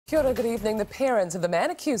Kia ora, good evening. The parents of the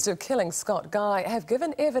man accused of killing Scott Guy have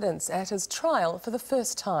given evidence at his trial for the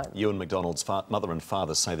first time. Ewan Macdonald's mother and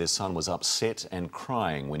father say their son was upset and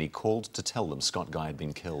crying when he called to tell them Scott Guy had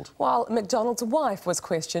been killed. While Macdonald's wife was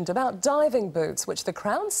questioned about diving boots, which the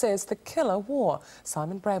Crown says the killer wore.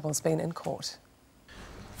 Simon Brabble's been in court.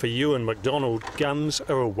 For Ewan Macdonald, guns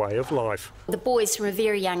are a way of life. The boys from a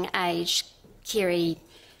very young age, Kerry,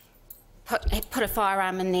 put a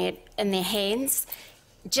firearm in their hands,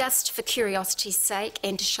 just for curiosity's sake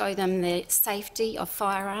and to show them the safety of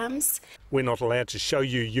firearms. We're not allowed to show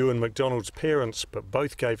you Ewan Macdonald's parents, but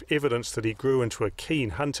both gave evidence that he grew into a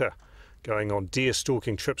keen hunter, going on deer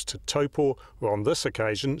stalking trips to Taupo, or on this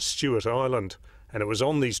occasion, Stewart Island. And it was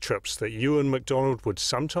on these trips that Ewan Macdonald would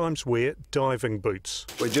sometimes wear diving boots.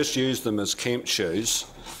 We just used them as camp shoes.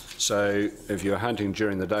 So if you were hunting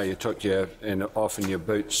during the day, you took and often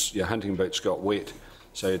your hunting boots got wet.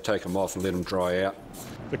 So you take them off and let them dry out.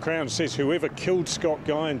 The Crown says whoever killed Scott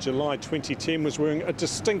Guy in July 2010 was wearing a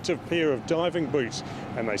distinctive pair of diving boots,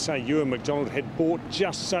 and they say Ewan Macdonald had bought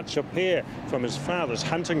just such a pair from his father's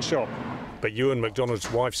hunting shop. But Ewan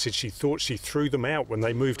Macdonald's wife said she thought she threw them out when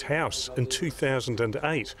they moved house in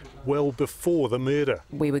 2008, well before the murder.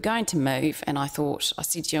 We were going to move, and I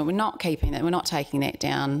said, we're not keeping it, we're not taking that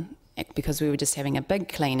down, because we were just having a big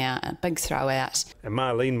clean out, a big throw out. And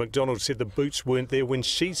Marlene Macdonald said the boots weren't there when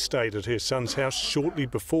she stayed at her son's house shortly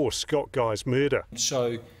before Scott Guy's murder.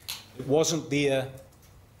 So it wasn't there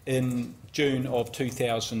in June of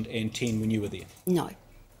 2010 when you were there? No.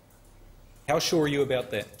 How sure are you about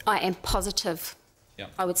that? I am positive. Yeah.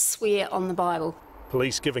 I would swear on the Bible.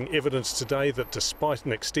 Police giving evidence today that despite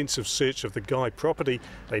an extensive search of the Guy property,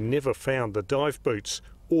 they never found the dive boots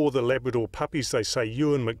or the Labrador puppies they say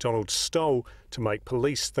Ewan Macdonald stole to make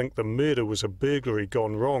police think the murder was a burglary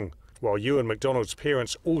gone wrong. While Ewan Macdonald's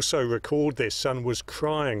parents also recalled their son was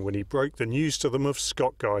crying when he broke the news to them of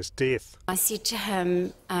Scott Guy's death. I said to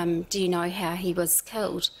him, do you know how he was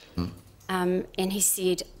killed? And he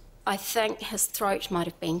said, I think his throat might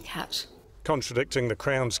have been cut. Contradicting the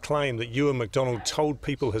Crown's claim that Ewan Macdonald told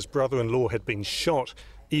people his brother-in-law had been shot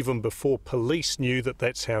even before police knew that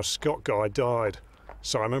that's how Scott Guy died.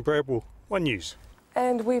 Simon Brabble, One News.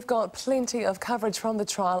 And we've got plenty of coverage from the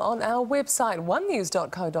trial on our website,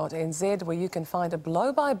 onenews.co.nz, where you can find a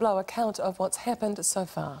blow-by-blow account of what's happened so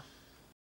far.